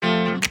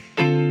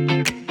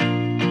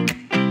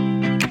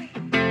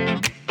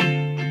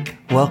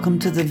Welcome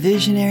to the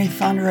Visionary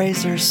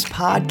Fundraisers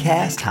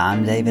podcast.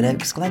 I'm David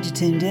Oakes. Glad you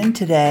tuned in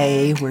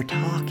today. We're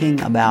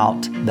talking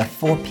about the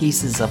 4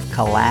 pieces of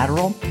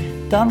collateral.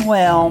 Done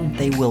well,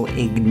 they will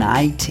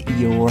ignite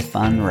your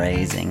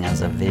fundraising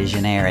as a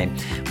visionary.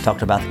 We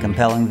talked about the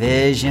compelling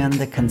vision,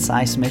 the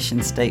concise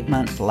mission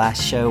statement.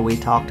 Last show we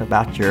talked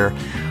about your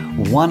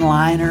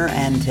one-liner,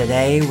 and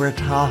today we're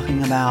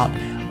talking about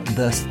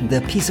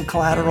the piece of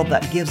collateral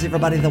that gives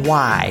everybody the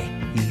why,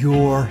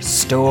 your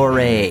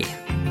story.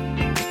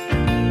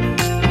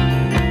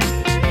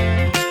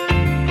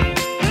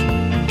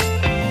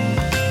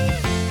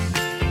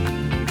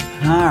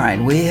 All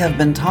right, we have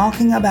been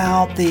talking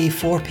about the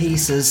 4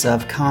 pieces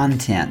of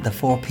content, the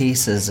 4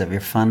 pieces of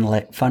your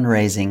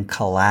fundraising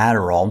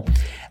collateral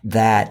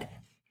that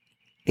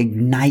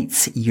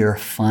ignites your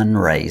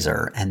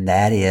fundraiser. And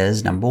that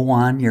is, number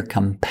 1, your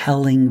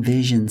compelling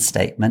vision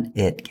statement.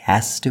 It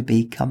has to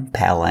be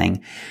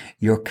compelling.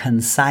 Your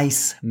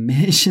concise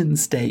mission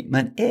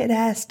statement. It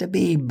has to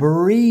be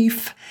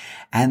brief.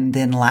 And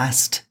then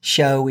last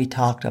show, we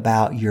talked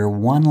about your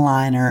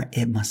one-liner.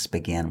 It must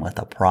begin with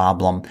a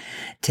problem.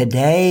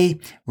 Today,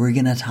 we're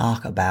going to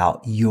talk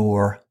about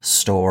your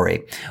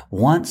story.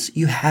 Once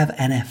you have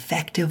an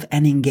effective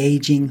and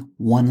engaging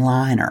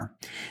one-liner,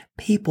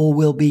 people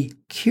will be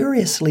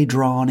curiously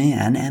drawn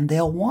in and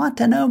they'll want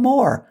to know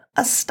more,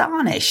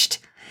 astonished.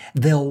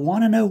 They'll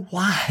want to know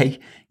why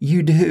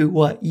you do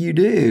what you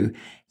do.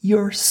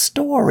 Your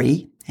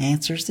story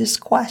answers this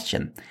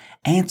question.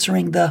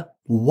 Answering the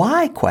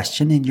why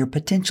question in your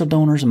potential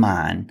donor's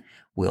mind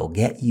will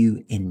get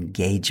you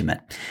engagement.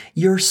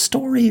 Your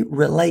story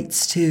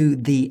relates to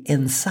the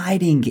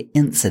inciting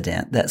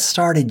incident that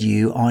started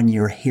you on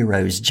your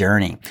hero's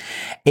journey.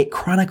 It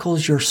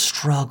chronicles your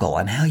struggle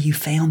and how you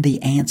found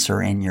the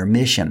answer in your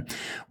mission.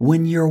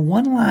 When your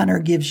one-liner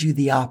gives you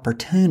the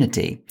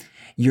opportunity,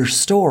 your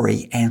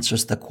story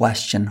answers the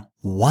question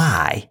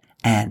why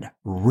and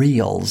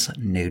reels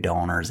new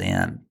donors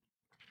in.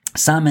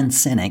 Simon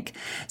Sinek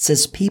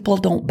says people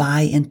don't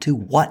buy into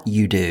what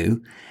you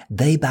do,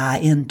 they buy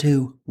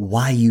into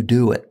why you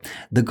do it.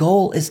 The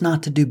goal is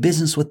not to do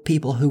business with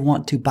people who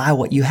want to buy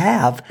what you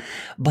have,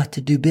 but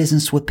to do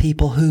business with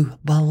people who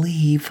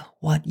believe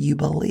what you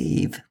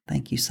believe.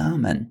 Thank you,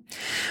 Simon.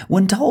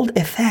 When told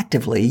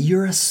effectively,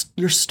 your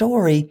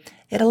story,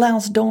 it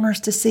allows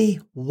donors to see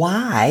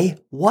why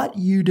what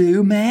you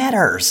do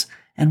matters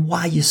and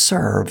why you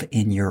serve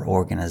in your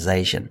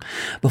organization.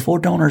 Before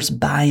donors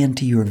buy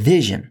into your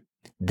vision,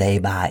 they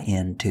buy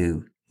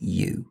into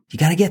you. You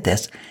got to get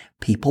this.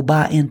 People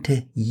buy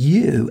into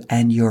you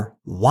and your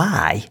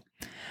why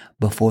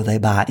before they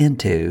buy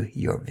into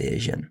your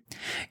vision.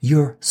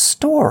 Your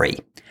story,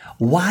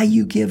 why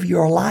you give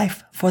your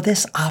life for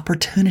this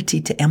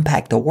opportunity to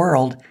impact the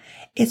world,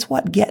 it's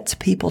what gets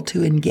people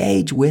to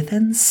engage with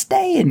and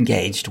stay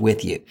engaged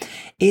with you.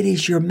 It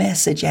is your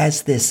message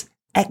as this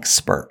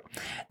expert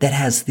that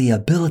has the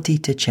ability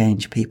to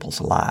change people's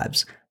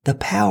lives. The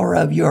power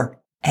of your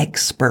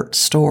expert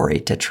story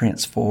to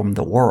transform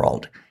the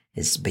world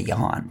is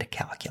beyond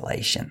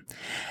calculation.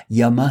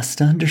 You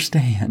must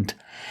understand,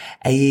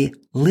 a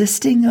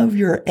listing of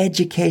your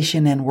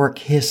education and work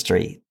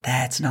history,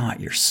 that's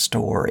not your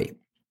story.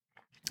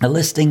 A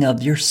listing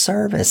of your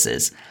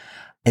services,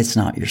 it's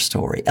not your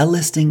story. A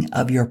listing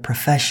of your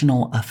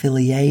professional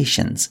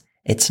affiliations,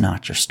 it's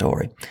not your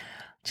story.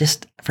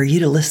 Just for you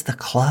to list the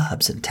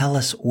clubs and tell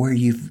us where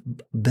you've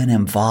been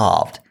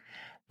involved,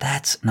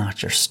 that's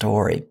not your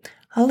story.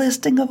 A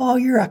listing of all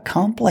your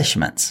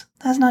accomplishments,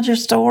 that's not your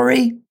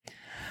story.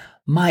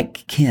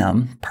 Mike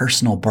Kim,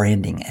 personal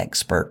branding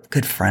expert,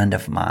 good friend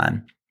of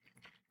mine,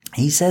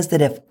 he says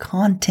that if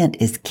content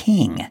is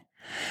king,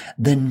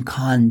 then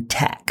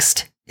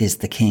context is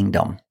the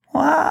kingdom.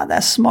 Wow,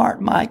 that's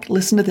smart, Mike.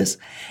 Listen to this.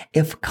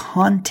 If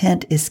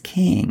content is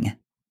king,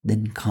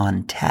 then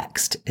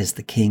context is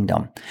the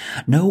kingdom.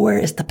 Nowhere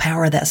is the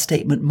power of that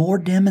statement more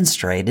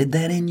demonstrated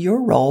than in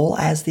your role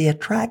as the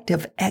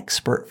attractive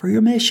expert for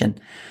your mission.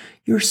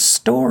 Your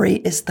story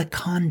is the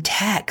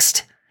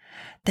context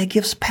that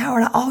gives power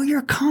to all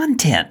your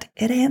content.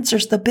 It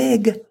answers the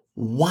big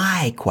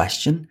why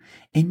question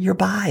in your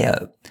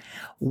bio.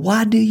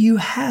 Why do you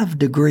have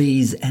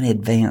degrees and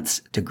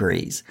advanced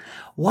degrees?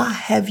 Why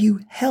have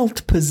you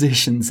held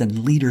positions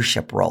and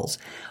leadership roles?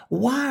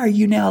 Why are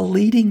you now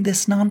leading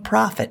this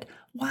nonprofit?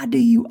 Why do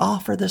you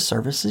offer the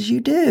services you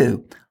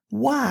do?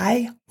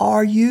 Why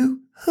are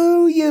you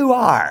who you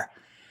are?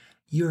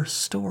 Your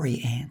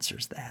story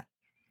answers that.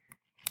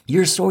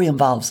 Your story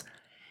involves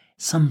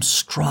some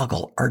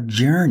struggle or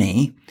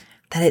journey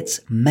that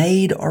it's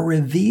made or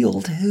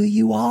revealed who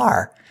you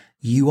are.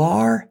 You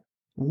are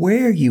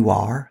where you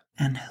are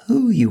and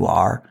who you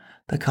are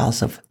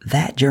because of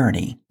that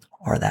journey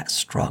or that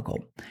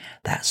struggle.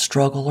 That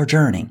struggle or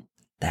journey,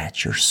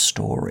 that's your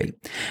story.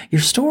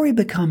 Your story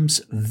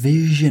becomes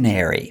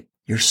visionary.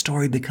 Your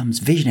story becomes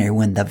visionary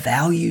when the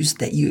values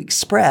that you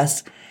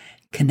express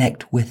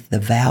connect with the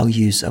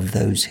values of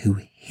those who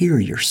hear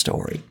your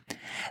story.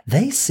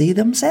 They see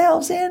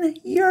themselves in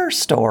your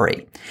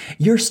story.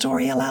 Your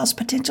story allows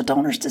potential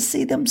donors to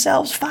see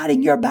themselves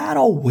fighting your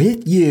battle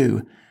with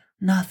you.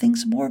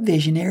 Nothing's more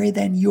visionary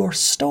than your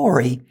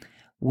story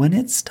when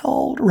it's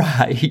told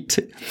right.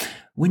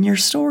 When your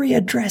story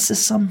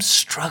addresses some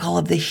struggle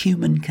of the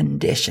human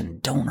condition,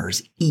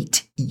 donors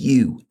eat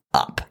you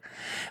up.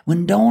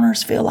 When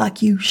donors feel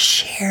like you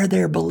share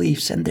their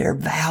beliefs and their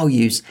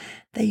values,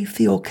 they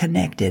feel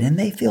connected and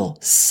they feel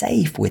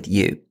safe with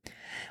you.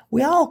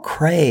 We all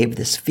crave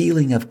this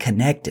feeling of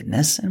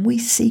connectedness and we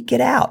seek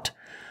it out.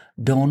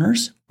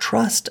 Donors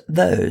trust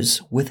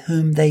those with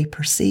whom they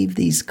perceive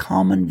these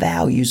common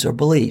values or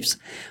beliefs.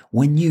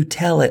 When you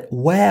tell it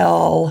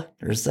well,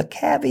 there's a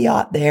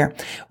caveat there.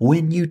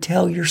 When you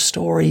tell your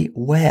story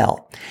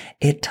well,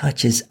 it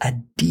touches a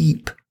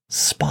deep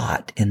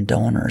spot in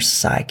donors'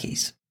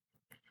 psyches.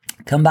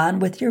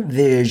 Combined with your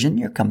vision,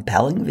 your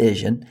compelling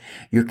vision,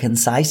 your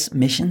concise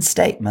mission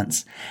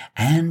statements,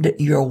 and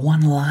your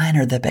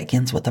one-liner that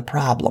begins with a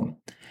problem,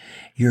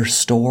 your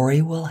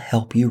story will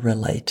help you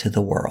relate to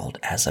the world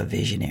as a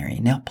visionary.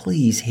 Now,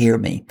 please hear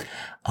me.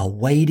 A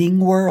waiting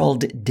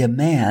world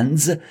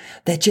demands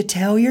that you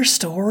tell your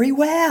story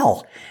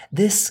well.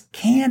 This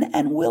can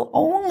and will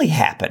only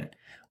happen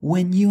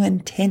when you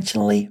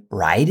intentionally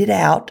write it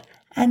out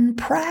and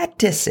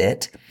practice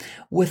it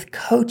with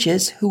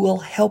coaches who will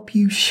help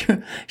you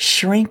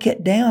shrink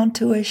it down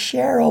to a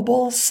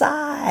shareable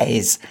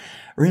size.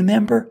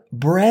 Remember,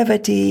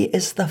 brevity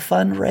is the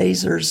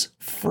fundraiser's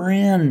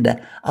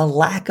friend. A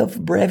lack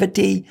of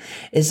brevity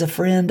is a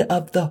friend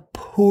of the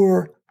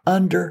poor,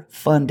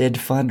 underfunded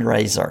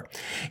fundraiser.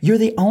 You're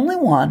the only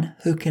one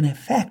who can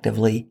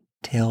effectively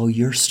tell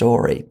your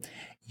story.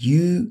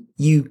 You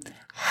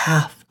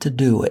have to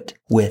do it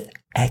with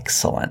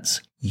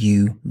excellence.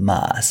 You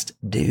must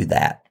do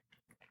that.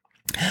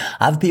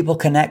 I have people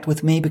connect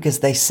with me because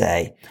they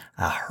say,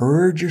 I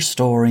heard your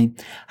story,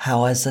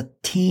 how as a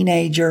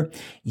teenager,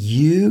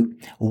 you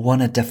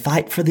wanted to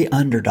fight for the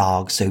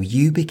underdog, so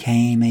you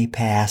became a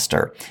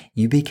pastor.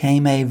 You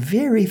became a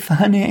very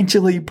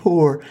financially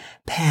poor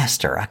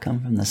pastor. I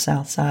come from the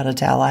south side of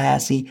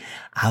Tallahassee.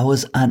 I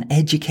was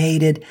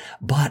uneducated,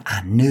 but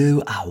I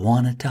knew I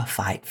wanted to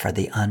fight for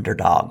the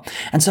underdog.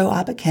 And so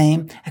I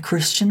became a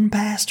Christian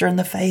pastor in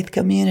the faith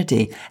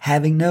community.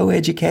 Having no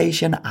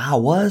education, I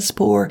was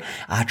poor.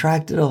 I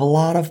attracted a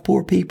lot of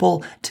poor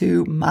people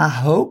to my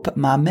hope,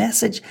 my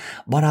message,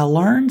 but I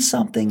learned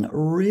something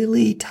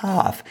really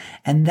tough,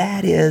 and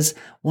that is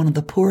one of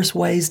the poorest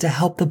ways to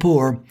help the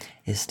poor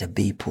is to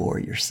be poor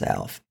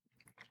yourself.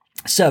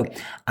 So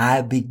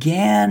I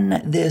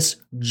began this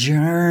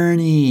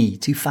journey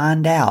to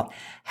find out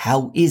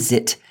how is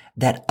it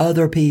that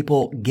other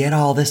people get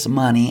all this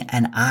money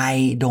and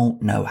I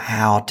don't know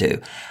how to.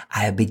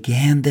 I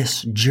began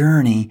this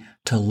journey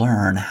to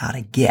learn how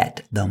to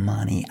get the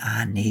money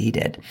I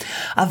needed.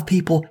 I have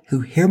people who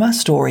hear my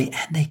story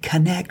and they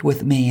connect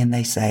with me and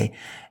they say,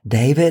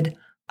 David,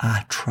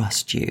 I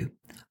trust you.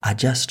 I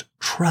just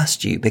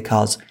trust you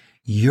because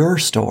your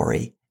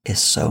story is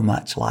so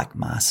much like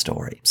my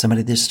story.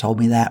 Somebody just told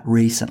me that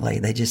recently.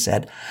 They just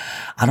said,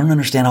 I don't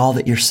understand all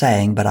that you're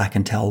saying, but I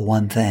can tell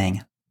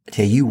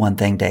you one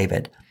thing,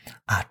 David.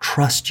 I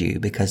trust you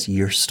because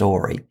your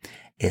story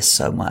is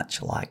so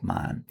much like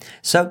mine.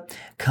 So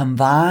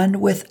combined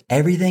with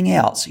everything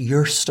else,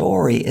 your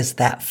story is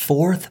that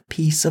fourth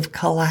piece of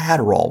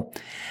collateral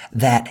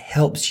that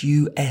helps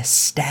you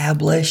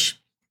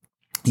establish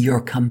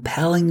your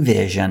compelling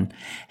vision,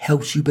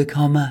 helps you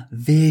become a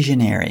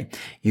visionary.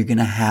 You're going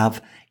to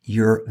have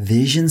your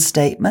vision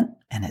statement,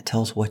 and it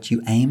tells what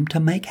you aim to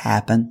make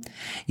happen.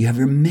 You have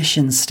your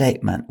mission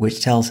statement,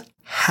 which tells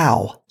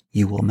how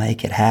you will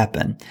make it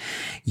happen.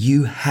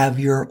 You have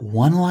your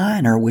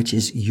one-liner, which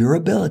is your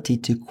ability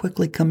to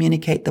quickly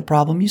communicate the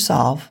problem you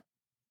solve,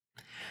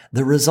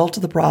 the result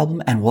of the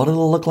problem, and what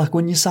it'll look like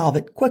when you solve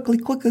it quickly,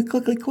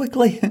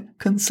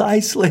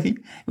 concisely,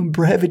 in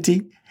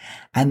brevity.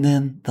 And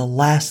then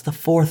the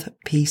fourth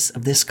piece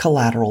of this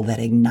collateral that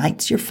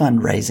ignites your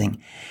fundraising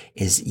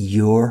is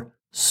your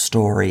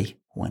story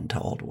when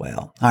told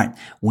well. All right.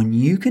 When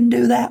you can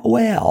do that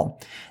well,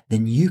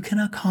 then you can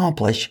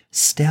accomplish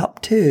step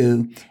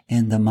 2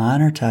 in the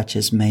minor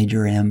touches,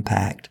 major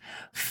impact,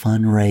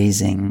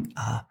 fundraising,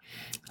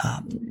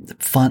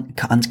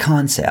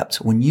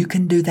 concepts. When you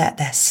can do that,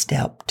 that's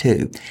step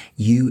 2.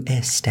 You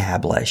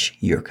establish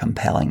your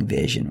compelling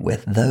vision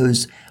with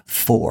those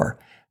 4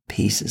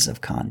 pieces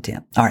of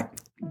content. All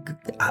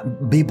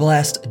right. Be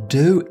blessed.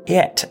 Do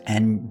it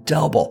and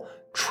double,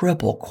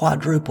 triple,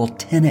 quadruple,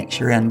 10x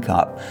your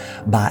income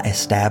by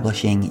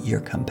establishing your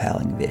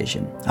compelling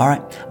vision. All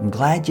right. I'm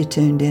glad you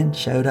tuned in,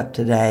 showed up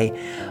today.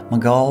 My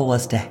goal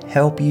was to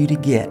help you to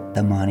get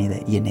the money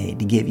that you need,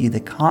 to give you the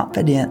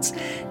confidence,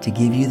 to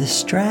give you the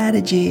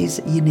strategies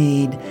that you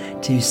need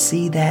to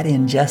see that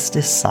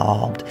injustice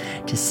solved,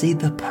 to see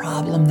the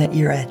problem that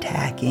you're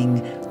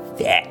attacking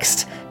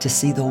fixed, to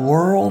see the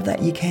world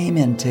that you came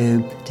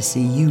into, to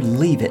see you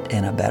leave it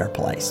in a better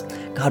place.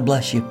 God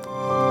bless you.